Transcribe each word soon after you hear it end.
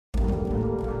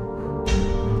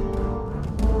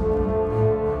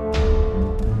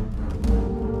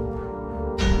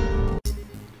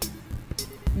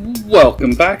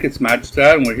Welcome back, it's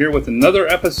Magistad, and we're here with another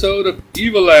episode of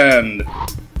Evoland.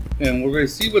 And we're going to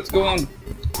see what's going on.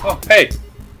 Oh, hey.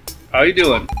 How you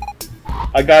doing?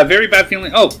 I got a very bad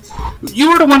feeling. Oh, you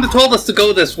were the one that told us to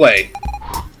go this way.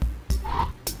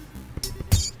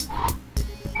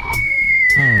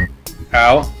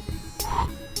 Ow.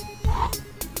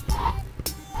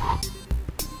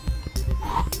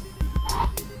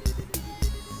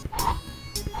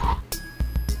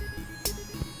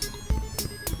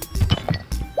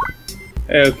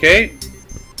 Okay.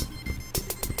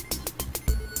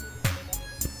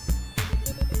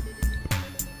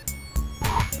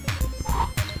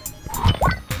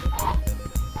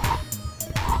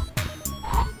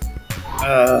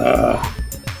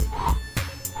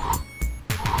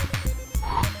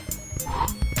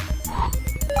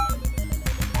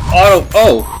 Auto.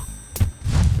 Oh.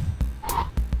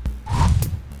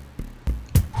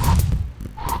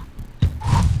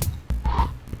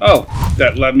 Oh,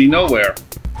 that led me nowhere.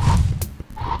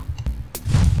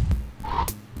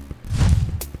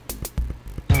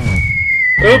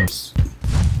 Oops.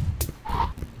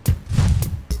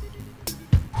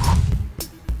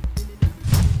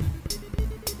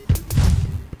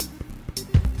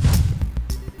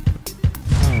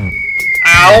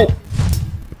 Ow.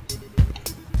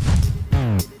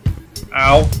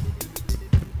 Ow.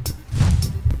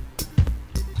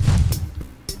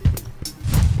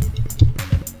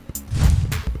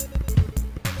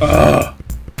 Ugh.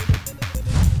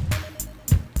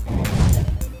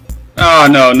 Oh,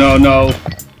 no, no, no.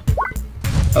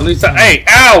 At least I... Hey,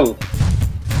 ow!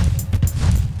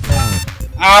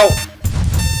 Ow!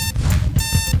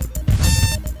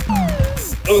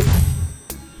 Oof.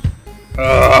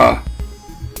 Ugh.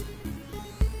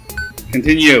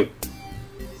 Continue.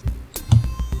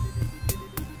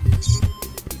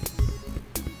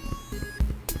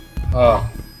 Ugh.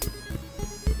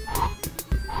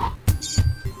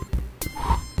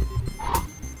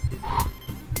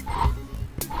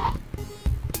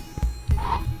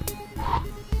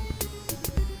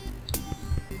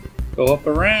 Go up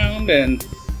around and...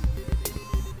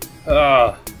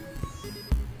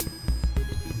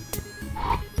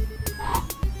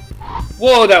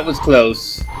 Whoa, that was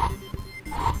close.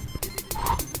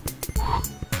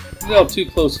 A little too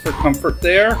close for comfort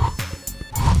there.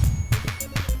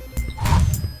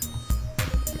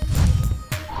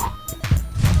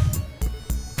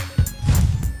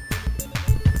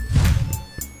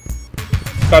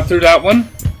 Got through that one.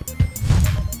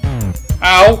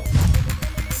 Ow.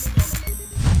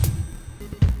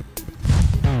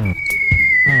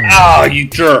 Ah, you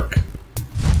jerk.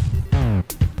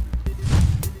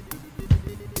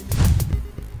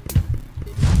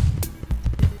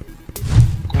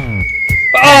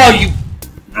 Oh, you...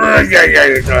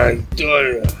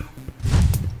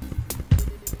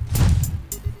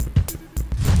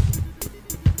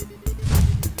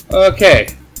 Okay.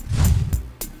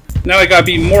 Now I gotta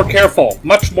be more careful.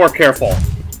 Much more careful.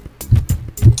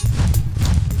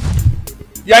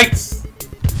 Yikes!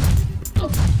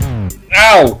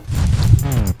 Ow!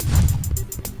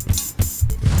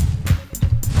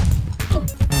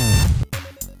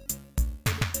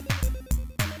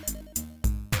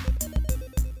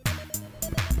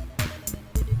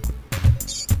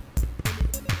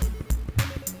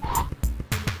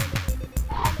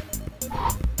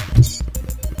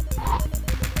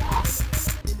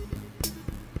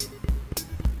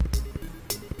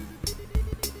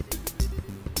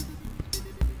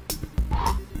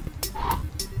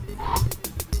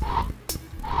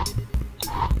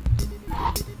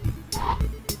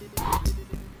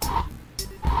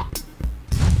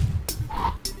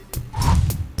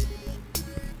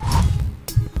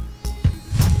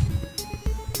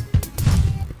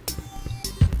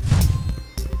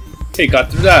 Okay,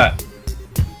 got through that.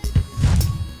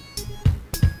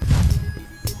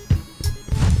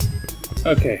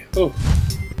 Okay. Oh.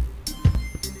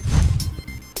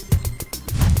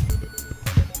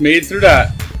 Made it through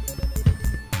that.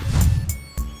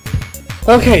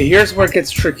 Okay, here's where it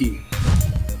gets tricky.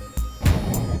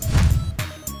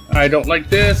 I don't like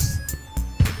this.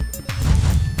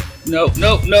 Nope,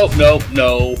 nope, nope, nope,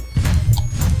 no.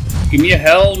 Give me a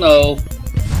hell no.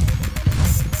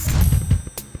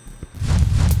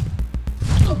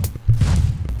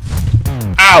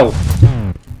 Ow!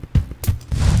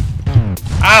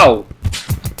 Ow!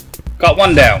 Got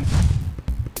one down.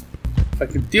 If I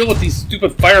can deal with these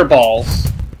stupid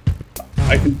fireballs,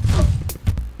 I can...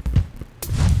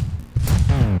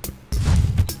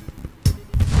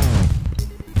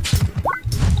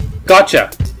 Gotcha!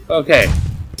 Okay.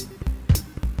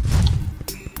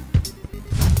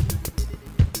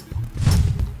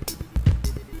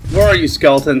 Where are you,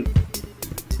 skeleton?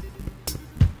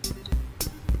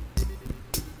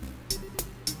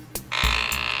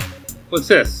 What's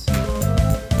this?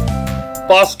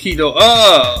 Boss Keto.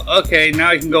 Oh, okay,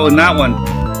 now I can go in that one.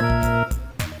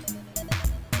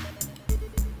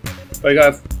 I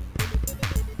got...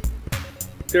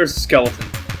 There's a skeleton.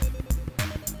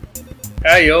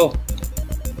 Hey, yo.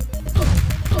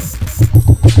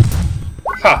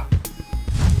 Ha!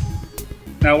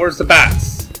 Now where's the bats?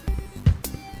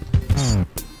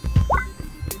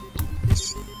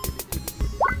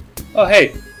 Oh,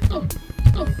 hey.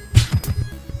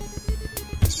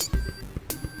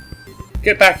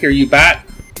 Get back here, you bat.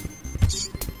 Is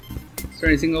there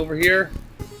anything over here?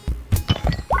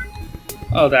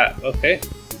 Oh, that. Okay.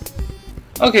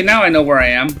 Okay, now I know where I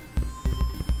am.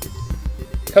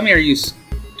 Come here, you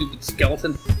stupid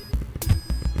skeleton.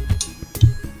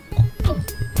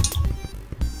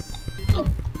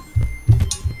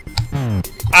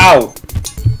 Ow!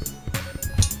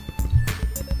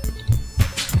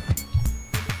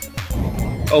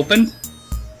 Opened?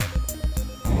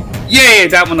 Yay!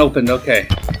 That one opened. Okay.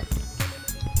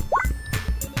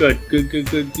 Good, good, good,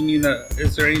 good. You mean,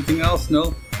 is there anything else?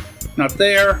 No? Not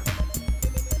there.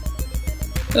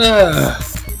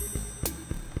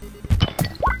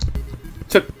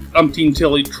 Took umpteen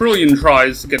trillion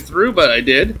tries to get through, but I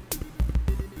did.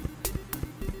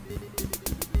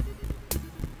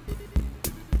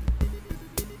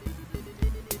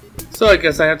 So I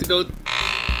guess I have to go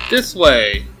this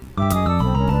way.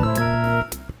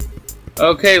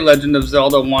 Okay, Legend of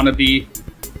Zelda wannabe.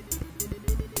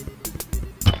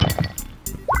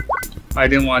 I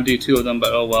didn't want to do two of them,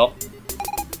 but oh well.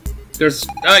 There's,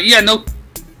 yeah, no.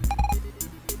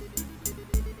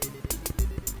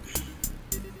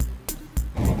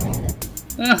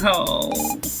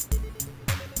 Oh.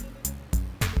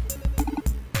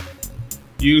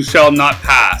 You shall not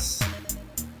pass.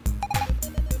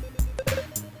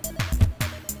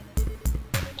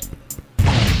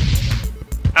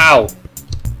 Ow.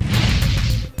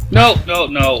 No, no,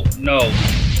 no, no.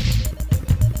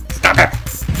 Stop it.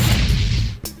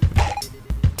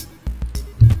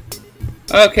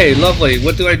 Okay, lovely.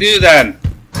 What do I do then?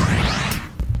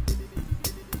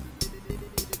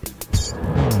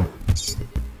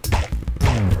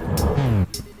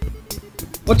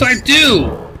 What do I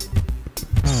do?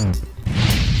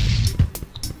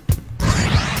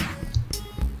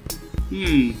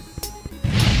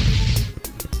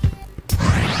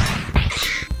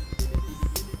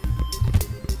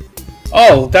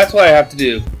 Oh, that's what I have to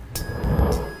do.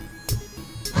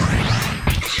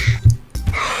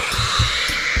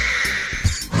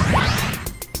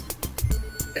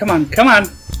 Come on, come on.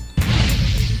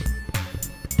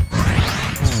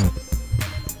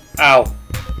 Ow.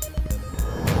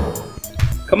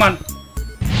 Come on.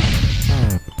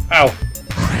 Ow.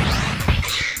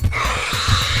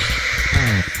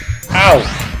 Ow.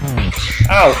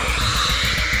 Ow.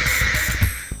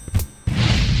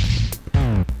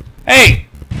 Hey!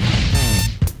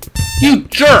 You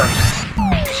jerk!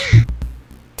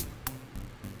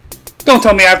 Don't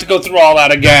tell me I have to go through all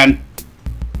that again.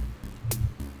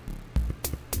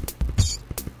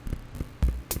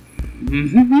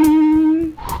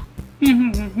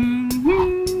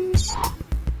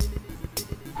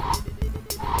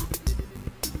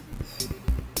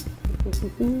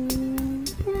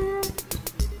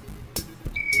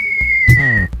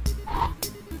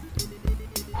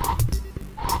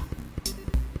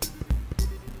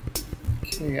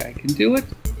 Okay, I can do it.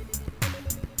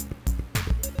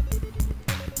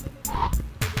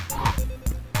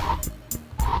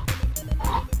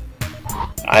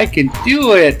 I can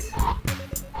do it!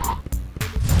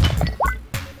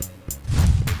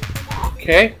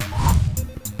 Okay.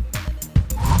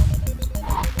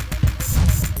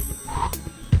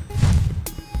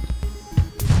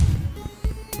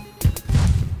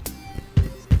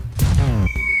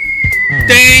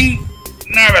 Dang!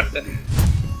 Nabbit!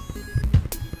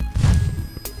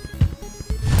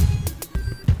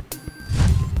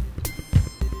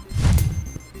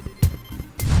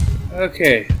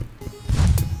 Okay.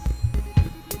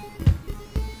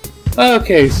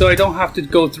 Okay, so I don't have to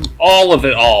go through all of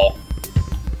it all.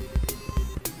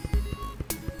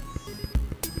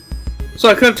 So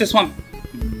I could have just went...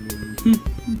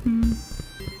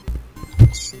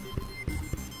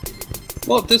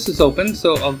 Well, this is open,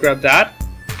 so I'll grab that.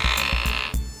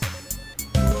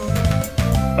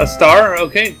 A star?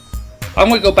 Okay. I'm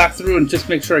gonna go back through and just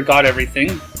make sure I got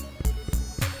everything.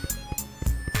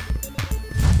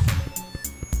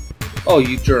 Oh,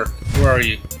 you jerk. Where are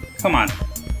you? Come on.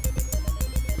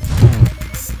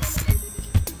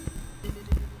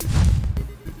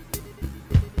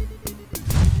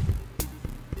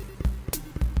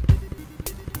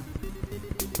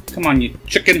 Come on, you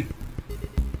chicken.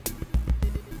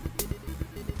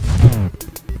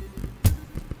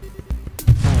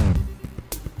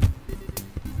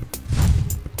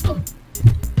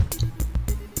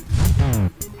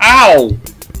 Ow!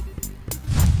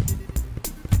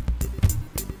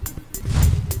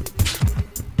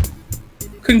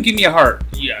 Couldn't give me a heart.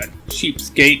 Yeah,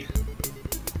 cheapskate.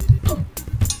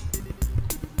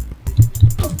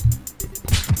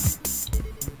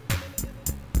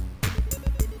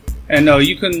 And no,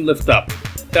 you couldn't lift up.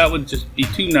 That would just be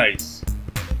too nice.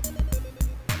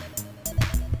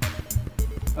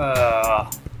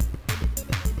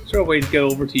 Is there a way to get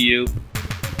over to you?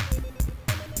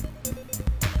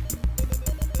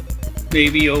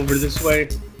 Maybe over this way?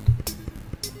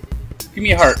 Give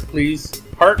me a heart, please.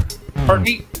 Heart?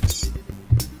 Heartbeat?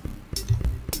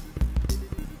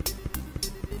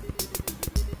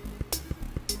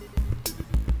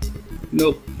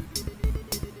 Nope.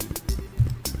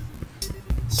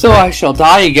 So I shall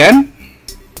die again?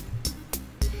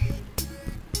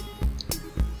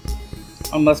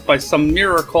 Unless by some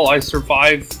miracle I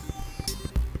survive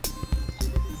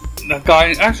that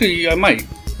guy. Actually, I might.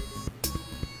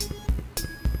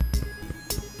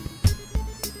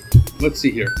 Let's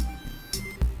see here.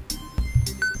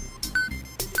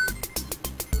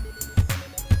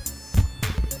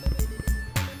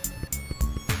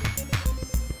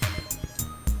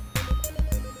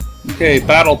 Okay,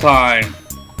 battle time.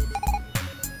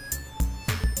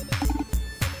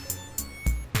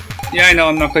 Yeah, I know,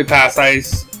 I'm not quite past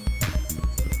ice.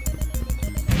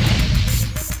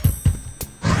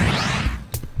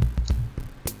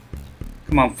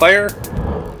 Come on, fire.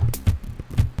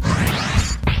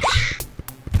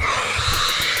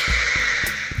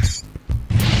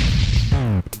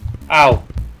 Ow.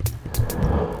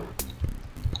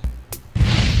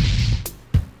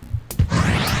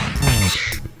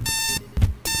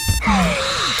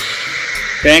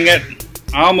 Dang it.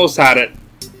 I almost had it.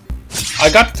 I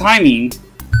got the timing.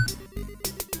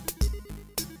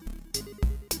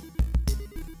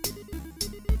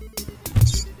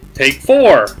 Take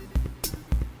 4.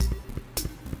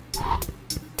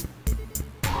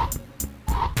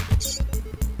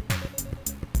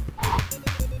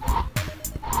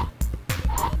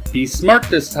 Be smart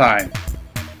this time.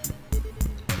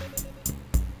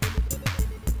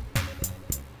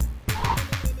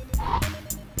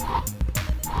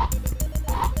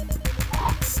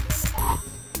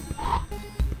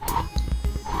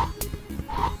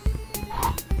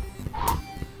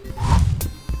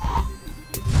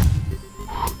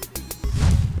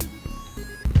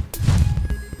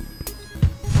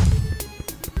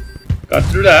 Got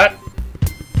through that.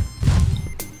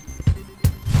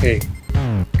 Okay.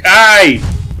 Aye!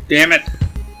 Damn it.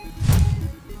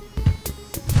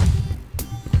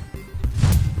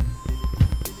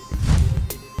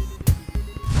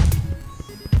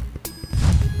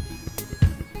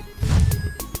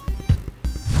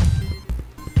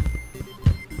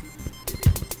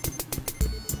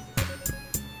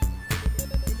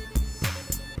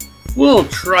 We'll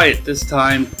try it this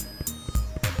time.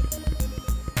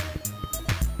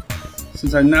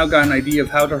 Since I've now got an idea of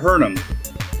how to hurt him.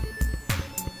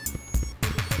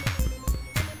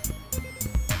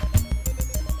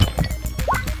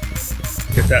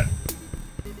 Get that.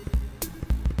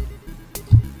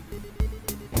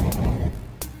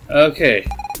 Okay.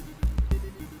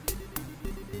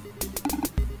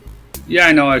 Yeah,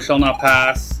 I know I shall not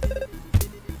pass.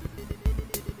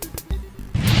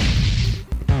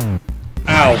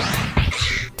 Ow.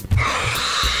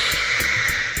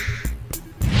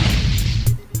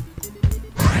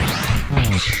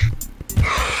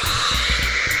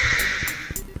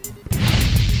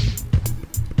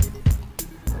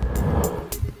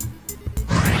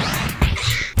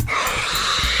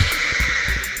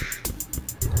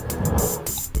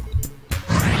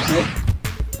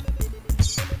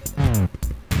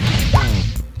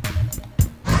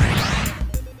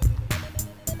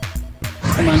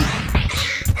 Come on.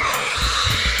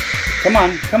 Come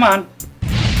on, come on.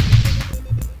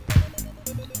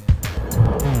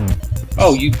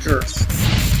 Oh, you jerk.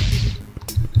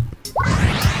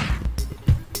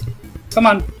 Come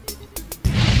on.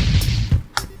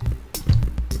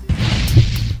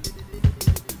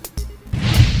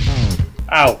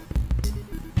 Ow.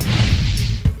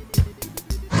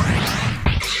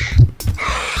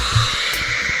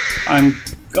 I'm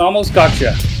almost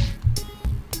gotcha.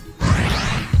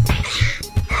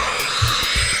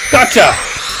 Gotcha!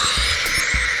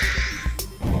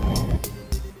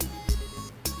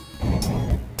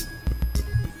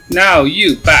 Now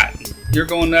you, bat. You're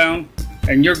going down,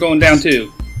 and you're going down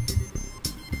too.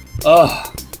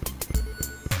 Ugh.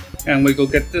 And we go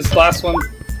get this last one.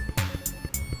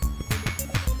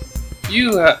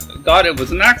 You God, it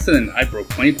was an accident. I broke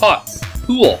 20 pots.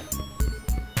 Cool.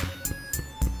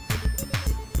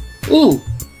 Ooh.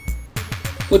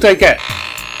 What'd I get?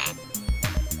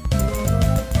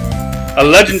 A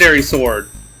legendary sword.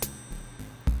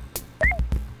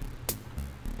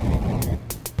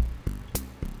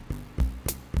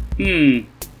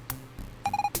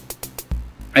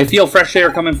 I feel fresh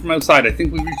air coming from outside. I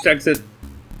think we reached exit.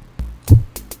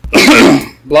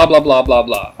 Blah, blah, blah, blah,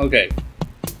 blah. Okay.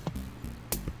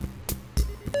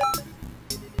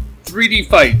 3D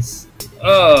fights.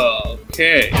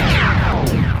 Okay.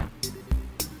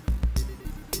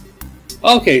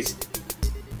 Okay.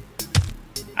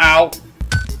 Ow.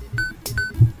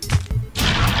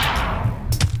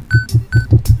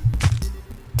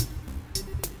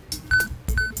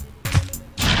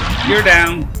 You're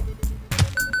down.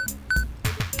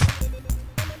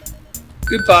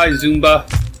 Goodbye, Zumba.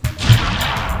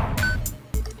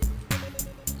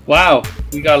 Wow,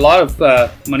 we got a lot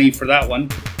of money for that one.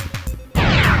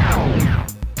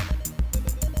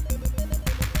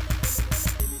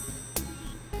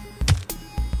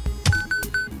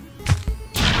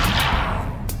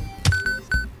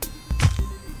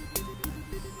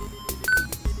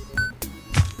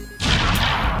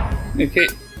 Okay,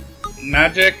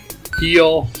 magic,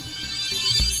 heal.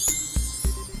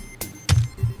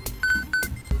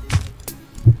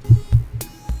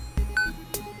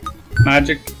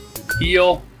 Magic,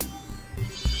 heal.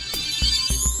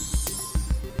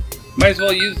 Might as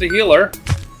well use the healer.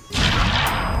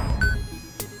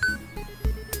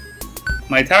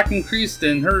 My attack increased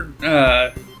and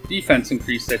her defense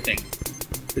increased, I think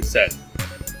it said.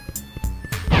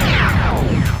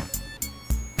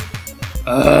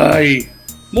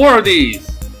 More of these!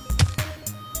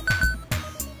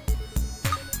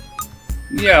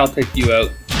 Yeah, I'll take you out.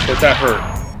 But that hurt.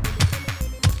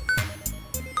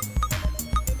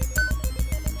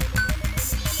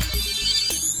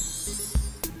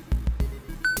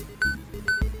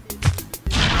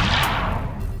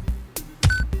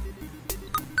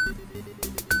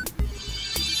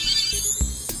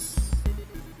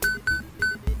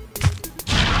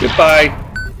 Goodbye.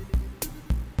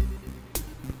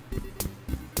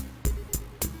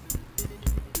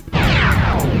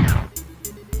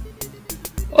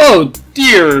 Oh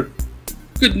dear!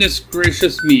 Goodness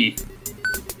gracious me.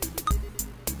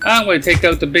 I'm going to take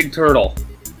out the big turtle.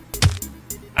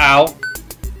 Ow.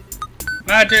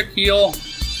 Magic, heal.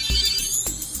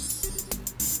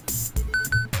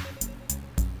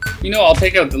 You know, I'll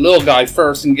take out the little guy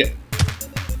first and get...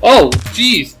 Oh,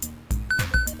 jeez.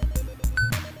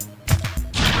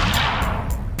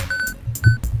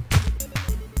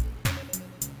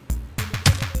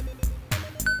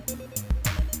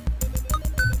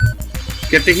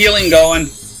 Get the healing going.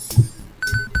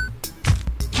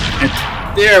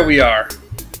 And there we are.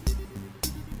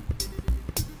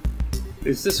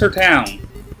 Is this her town?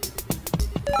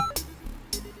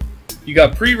 You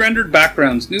got pre-rendered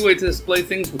backgrounds. New way to display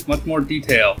things with much more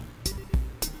detail.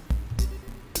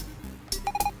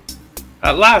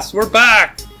 At last, we're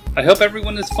back! I hope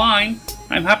everyone is fine.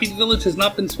 I'm happy the village has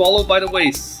not been swallowed by the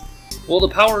wastes. Will the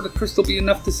power of the crystal be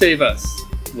enough to save us?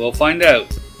 We'll find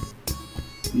out.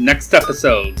 Next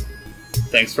episode.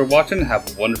 Thanks for watching. Have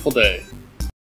a wonderful day.